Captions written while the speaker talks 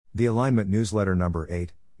The Alignment Newsletter Number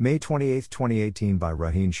 8, May 28, 2018 by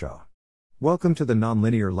Rohin Shah. Welcome to the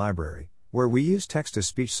Nonlinear Library, where we use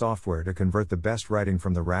text-to-speech software to convert the best writing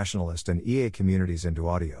from the Rationalist and EA communities into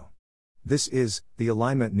audio. This is the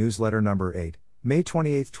Alignment Newsletter Number 8, May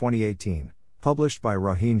 28, 2018, published by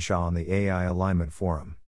Rohin Shah on the AI Alignment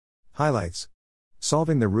Forum. Highlights: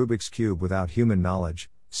 Solving the Rubik's Cube without human knowledge,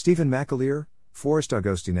 Stephen McAleer, Forrest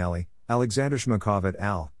Agostinelli, Alexander Shmakov et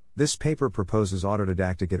al. This paper proposes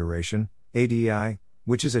Autodidactic Iteration, ADI,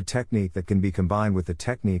 which is a technique that can be combined with the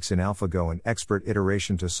techniques in AlphaGo and expert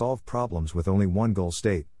iteration to solve problems with only one goal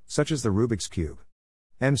state, such as the Rubik's Cube.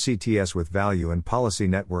 MCTS with value and policy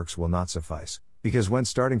networks will not suffice, because when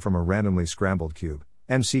starting from a randomly scrambled cube,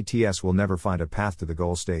 MCTS will never find a path to the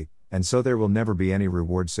goal state, and so there will never be any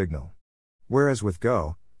reward signal. Whereas with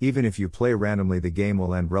Go, even if you play randomly, the game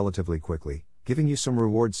will end relatively quickly, giving you some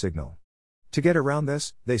reward signal. To get around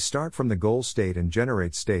this, they start from the goal state and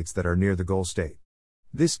generate states that are near the goal state.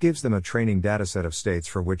 This gives them a training dataset of states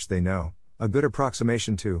for which they know, a good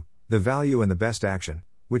approximation to, the value and the best action,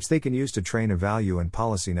 which they can use to train a value and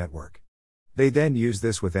policy network. They then use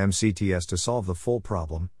this with MCTS to solve the full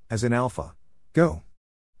problem, as in AlphaGo.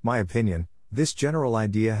 My opinion, this general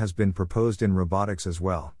idea has been proposed in robotics as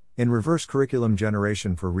well, in reverse curriculum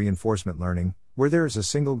generation for reinforcement learning, where there is a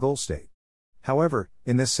single goal state. However,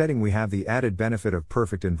 in this setting we have the added benefit of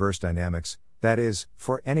perfect inverse dynamics, that is,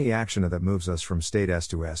 for any action that moves us from state S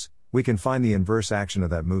to S, we can find the inverse action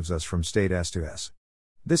that moves us from state S to S.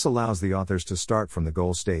 This allows the authors to start from the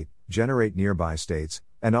goal state, generate nearby states,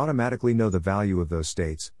 and automatically know the value of those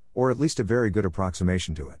states, or at least a very good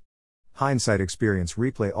approximation to it. Hindsight Experience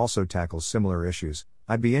Replay also tackles similar issues.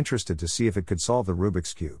 I'd be interested to see if it could solve the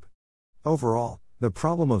Rubik's Cube. Overall, the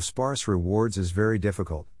problem of sparse rewards is very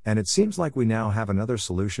difficult, and it seems like we now have another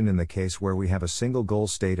solution in the case where we have a single goal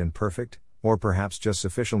state and perfect, or perhaps just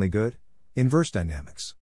sufficiently good, inverse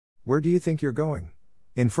dynamics. Where do you think you're going?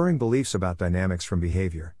 Inferring Beliefs about Dynamics from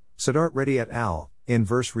Behavior, Siddharth Reddy et al.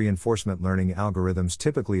 Inverse reinforcement learning algorithms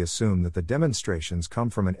typically assume that the demonstrations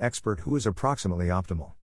come from an expert who is approximately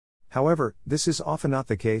optimal. However, this is often not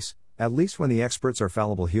the case, at least when the experts are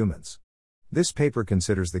fallible humans. This paper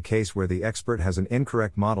considers the case where the expert has an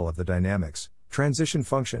incorrect model of the dynamics, transition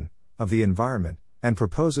function, of the environment, and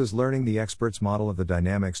proposes learning the expert's model of the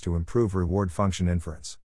dynamics to improve reward function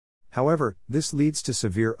inference. However, this leads to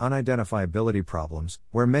severe unidentifiability problems,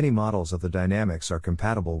 where many models of the dynamics are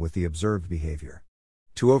compatible with the observed behavior.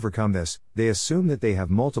 To overcome this, they assume that they have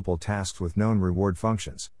multiple tasks with known reward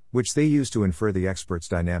functions, which they use to infer the expert's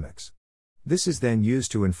dynamics. This is then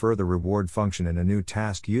used to infer the reward function in a new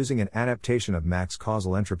task using an adaptation of max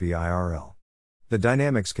causal entropy IRL. The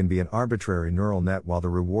dynamics can be an arbitrary neural net while the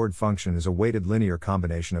reward function is a weighted linear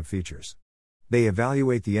combination of features. They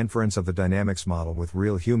evaluate the inference of the dynamics model with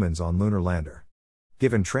real humans on Lunar Lander.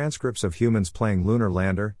 Given transcripts of humans playing Lunar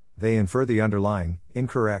Lander, they infer the underlying,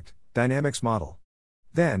 incorrect, dynamics model.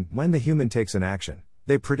 Then, when the human takes an action,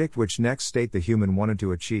 they predict which next state the human wanted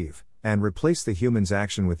to achieve, and replace the human's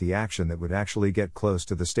action with the action that would actually get close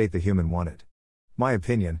to the state the human wanted. My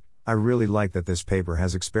opinion, I really like that this paper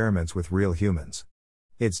has experiments with real humans.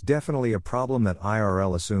 It's definitely a problem that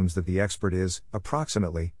IRL assumes that the expert is,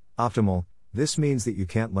 approximately, optimal. This means that you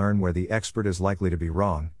can't learn where the expert is likely to be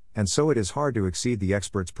wrong, and so it is hard to exceed the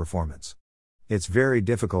expert's performance. It's very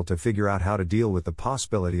difficult to figure out how to deal with the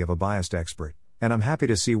possibility of a biased expert, and I'm happy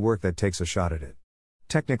to see work that takes a shot at it.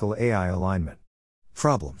 Technical AI Alignment.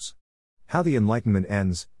 Problems. How the Enlightenment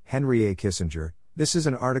Ends, Henry A. Kissinger. This is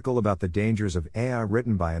an article about the dangers of AI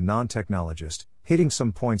written by a non-technologist, hitting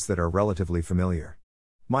some points that are relatively familiar.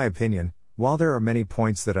 My opinion, while there are many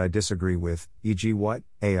points that I disagree with, e.g. what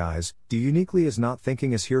AIs do uniquely is not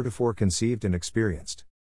thinking as heretofore conceived and experienced.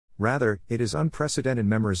 Rather, it is unprecedented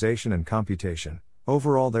memorization and computation.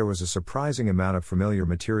 Overall, there was a surprising amount of familiar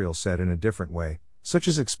material said in a different way, such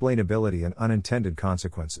as explainability and unintended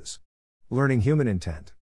consequences. Learning human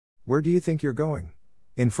intent. Where do you think you're going?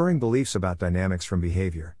 Inferring Beliefs about Dynamics from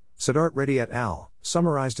Behavior, Siddharth Reddy et al.,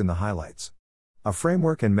 summarized in the highlights. A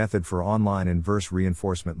Framework and Method for Online Inverse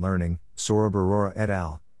Reinforcement Learning, Saurabh Arora et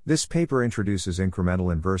al. This paper introduces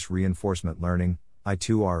incremental inverse reinforcement learning,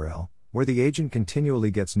 I2RL, where the agent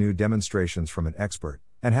continually gets new demonstrations from an expert,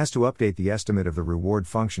 and has to update the estimate of the reward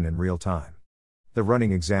function in real time. The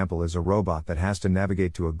running example is a robot that has to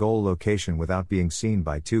navigate to a goal location without being seen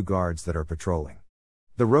by two guards that are patrolling.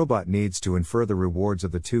 The robot needs to infer the rewards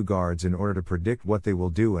of the two guards in order to predict what they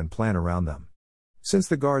will do and plan around them. Since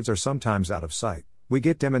the guards are sometimes out of sight, we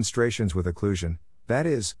get demonstrations with occlusion, that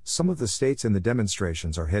is, some of the states in the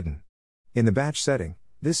demonstrations are hidden. In the batch setting,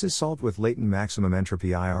 this is solved with latent maximum entropy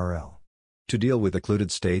IRL. To deal with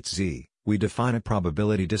occluded states Z, we define a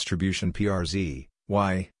probability distribution PRZ,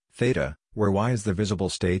 Y, theta, where Y is the visible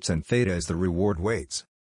states and theta is the reward weights.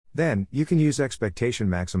 Then, you can use expectation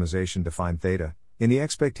maximization to find theta. In the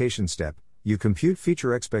expectation step, you compute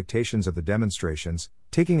feature expectations of the demonstrations,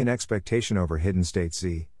 taking an expectation over hidden state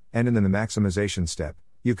Z, and in the maximization step,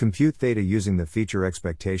 you compute theta using the feature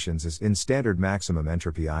expectations as in standard maximum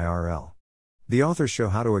entropy IRL. The authors show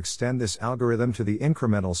how to extend this algorithm to the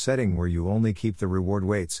incremental setting where you only keep the reward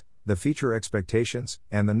weights, the feature expectations,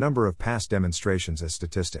 and the number of past demonstrations as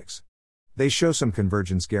statistics. They show some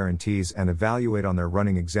convergence guarantees and evaluate on their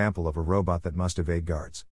running example of a robot that must evade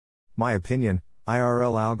guards. My opinion,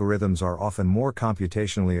 IRL algorithms are often more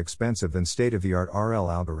computationally expensive than state-of-the-art RL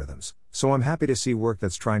algorithms, so I'm happy to see work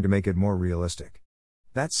that's trying to make it more realistic.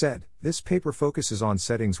 That said, this paper focuses on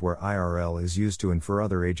settings where IRL is used to infer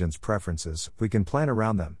other agents' preferences. We can plan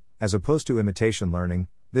around them. As opposed to imitation learning,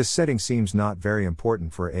 this setting seems not very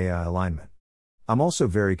important for AI alignment. I'm also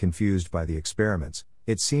very confused by the experiments.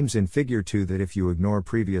 It seems in Figure 2 that if you ignore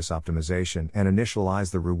previous optimization and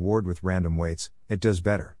initialize the reward with random weights, it does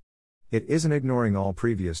better. It isn't ignoring all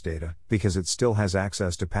previous data, because it still has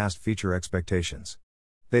access to past feature expectations.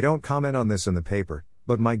 They don't comment on this in the paper,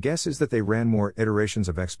 but my guess is that they ran more iterations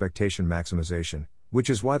of expectation maximization, which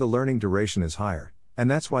is why the learning duration is higher, and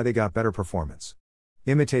that's why they got better performance.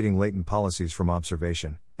 Imitating latent policies from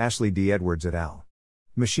observation, Ashley D. Edwards et al.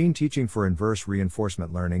 Machine Teaching for Inverse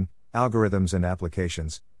Reinforcement Learning, Algorithms and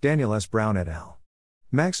Applications, Daniel S. Brown et al.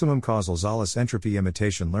 Maximum Causal Solace Entropy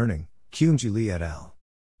Imitation Learning, Kyung-ji Lee et al.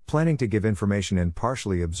 Planning to give information in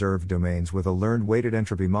partially observed domains with a learned weighted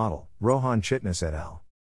entropy model, Rohan Shah et al.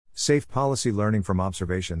 Safe Policy Learning from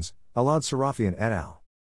Observations, Alad Sarafian et al.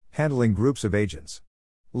 Handling Groups of Agents.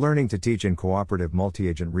 Learning to Teach in Cooperative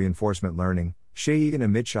Multi-Agent Reinforcement Learning, Shaikh and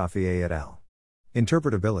Amit Shafiei et al.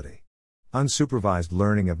 Interpretability. Unsupervised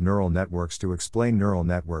Learning of Neural Networks to Explain Neural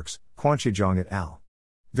Networks, Quanshijong et al.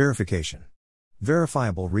 Verification.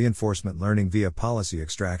 Verifiable Reinforcement Learning via Policy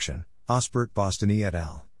Extraction, Osbert Bostoni et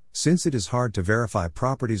al. Since it is hard to verify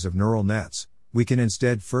properties of neural nets, we can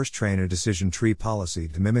instead first train a decision tree policy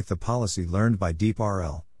to mimic the policy learned by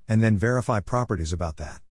DeepRL, and then verify properties about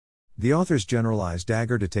that. The authors generalize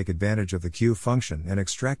Dagger to take advantage of the Q function and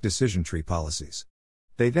extract decision tree policies.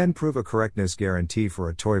 They then prove a correctness guarantee for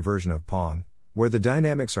a toy version of Pong, where the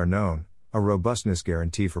dynamics are known, a robustness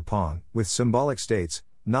guarantee for Pong, with symbolic states,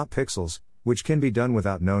 not pixels, which can be done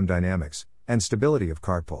without known dynamics, and stability of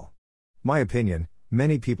card pull. My opinion,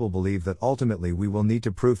 many people believe that ultimately we will need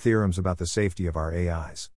to prove theorems about the safety of our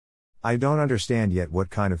AIs. I don't understand yet what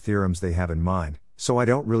kind of theorems they have in mind, so I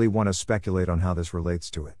don't really want to speculate on how this relates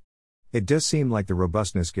to it. It does seem like the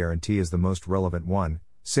robustness guarantee is the most relevant one,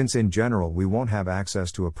 since in general we won't have access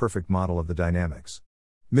to a perfect model of the dynamics.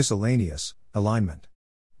 Miscellaneous, alignment.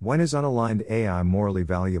 When is unaligned AI morally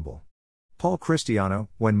valuable? Paul Cristiano,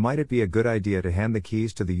 when might it be a good idea to hand the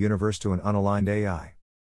keys to the universe to an unaligned AI?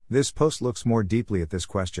 This post looks more deeply at this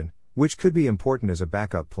question, which could be important as a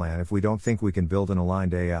backup plan if we don't think we can build an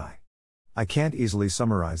aligned AI. I can't easily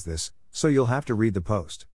summarize this, so you'll have to read the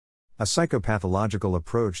post. A Psychopathological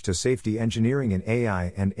Approach to Safety Engineering in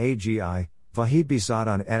AI and AGI, Vahid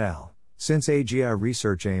Bisadan et al. Since AGI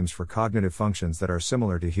research aims for cognitive functions that are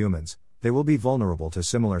similar to humans, they will be vulnerable to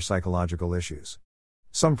similar psychological issues.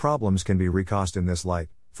 Some problems can be recast in this light.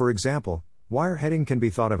 For example, wireheading can be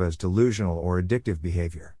thought of as delusional or addictive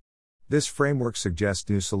behavior. This framework suggests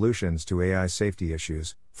new solutions to AI safety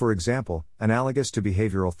issues. For example, analogous to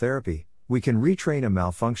behavioral therapy, we can retrain a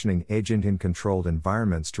malfunctioning agent in controlled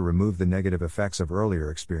environments to remove the negative effects of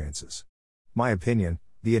earlier experiences. My opinion,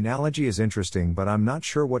 the analogy is interesting, but I'm not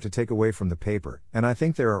sure what to take away from the paper, and I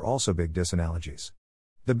think there are also big disanalogies.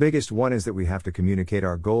 The biggest one is that we have to communicate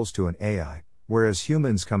our goals to an AI, whereas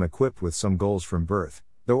humans come equipped with some goals from birth,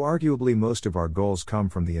 though arguably most of our goals come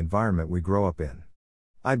from the environment we grow up in.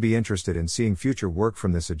 I'd be interested in seeing future work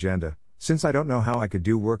from this agenda, since I don't know how I could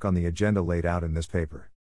do work on the agenda laid out in this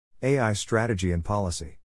paper. AI Strategy and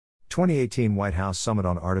Policy. 2018 White House Summit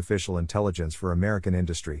on Artificial Intelligence for American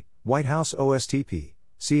Industry, White House OSTP,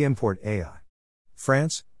 see Import AI.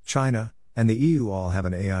 France, China, and the EU all have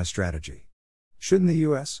an AI strategy. Shouldn't the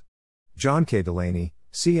US? John K. Delaney,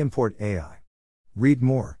 see Import AI. Read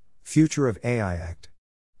more, Future of AI Act.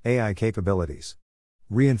 AI Capabilities.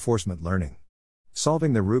 Reinforcement Learning.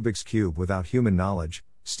 Solving the Rubik's Cube Without Human Knowledge,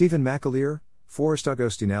 Stephen McAleer, Forrest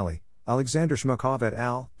Agostinelli, Alexander Shmakov et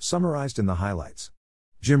al., summarized in the highlights.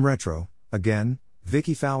 Gym Retro, again,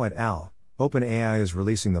 Vicky Fao et al., OpenAI is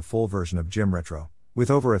releasing the full version of Gym Retro,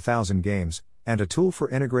 with over 1,000 games, and a tool for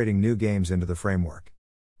integrating new games into the framework.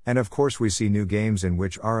 And of course we see new games in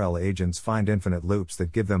which RL agents find infinite loops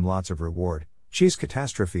that give them lots of reward, Cheese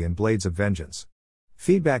Catastrophe and Blades of Vengeance.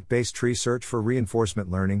 Feedback-based tree search for reinforcement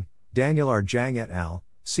learning, Daniel R. Zhang et al.,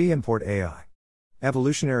 see Import AI.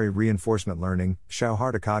 Evolutionary reinforcement learning,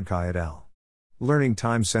 Shauhartikadkai et al. Learning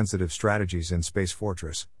time-sensitive strategies in Space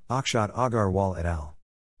Fortress, Akshat Agarwal et al.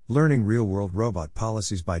 Learning real-world robot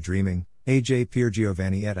policies by dreaming, A.J.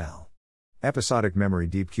 Piergiovanni et al. Episodic memory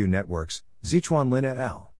deep Q networks, Zichuan Lin et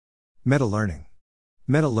al. Meta-learning.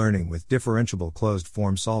 Meta-learning with differentiable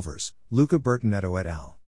closed-form solvers, Luca Bertonetto et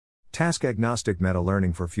al. Task-agnostic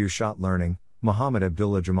meta-learning for few-shot learning, Muhammad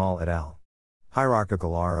Abdullah Jamal et al.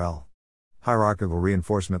 Hierarchical RL. Hierarchical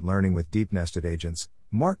reinforcement learning with deep-nested agents,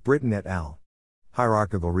 Mark Britton et al.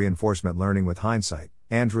 Hierarchical reinforcement learning with Hindsight,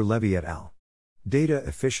 Andrew Levy et al.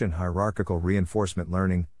 Data-efficient hierarchical reinforcement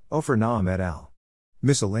learning, Ofer Naam et al.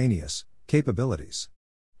 Miscellaneous capabilities.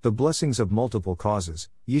 The blessings of multiple causes,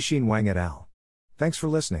 Yixin Wang et al. Thanks for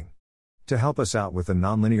listening. To help us out with the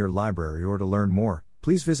Nonlinear Library or to learn more,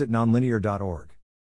 please visit nonlinear.org.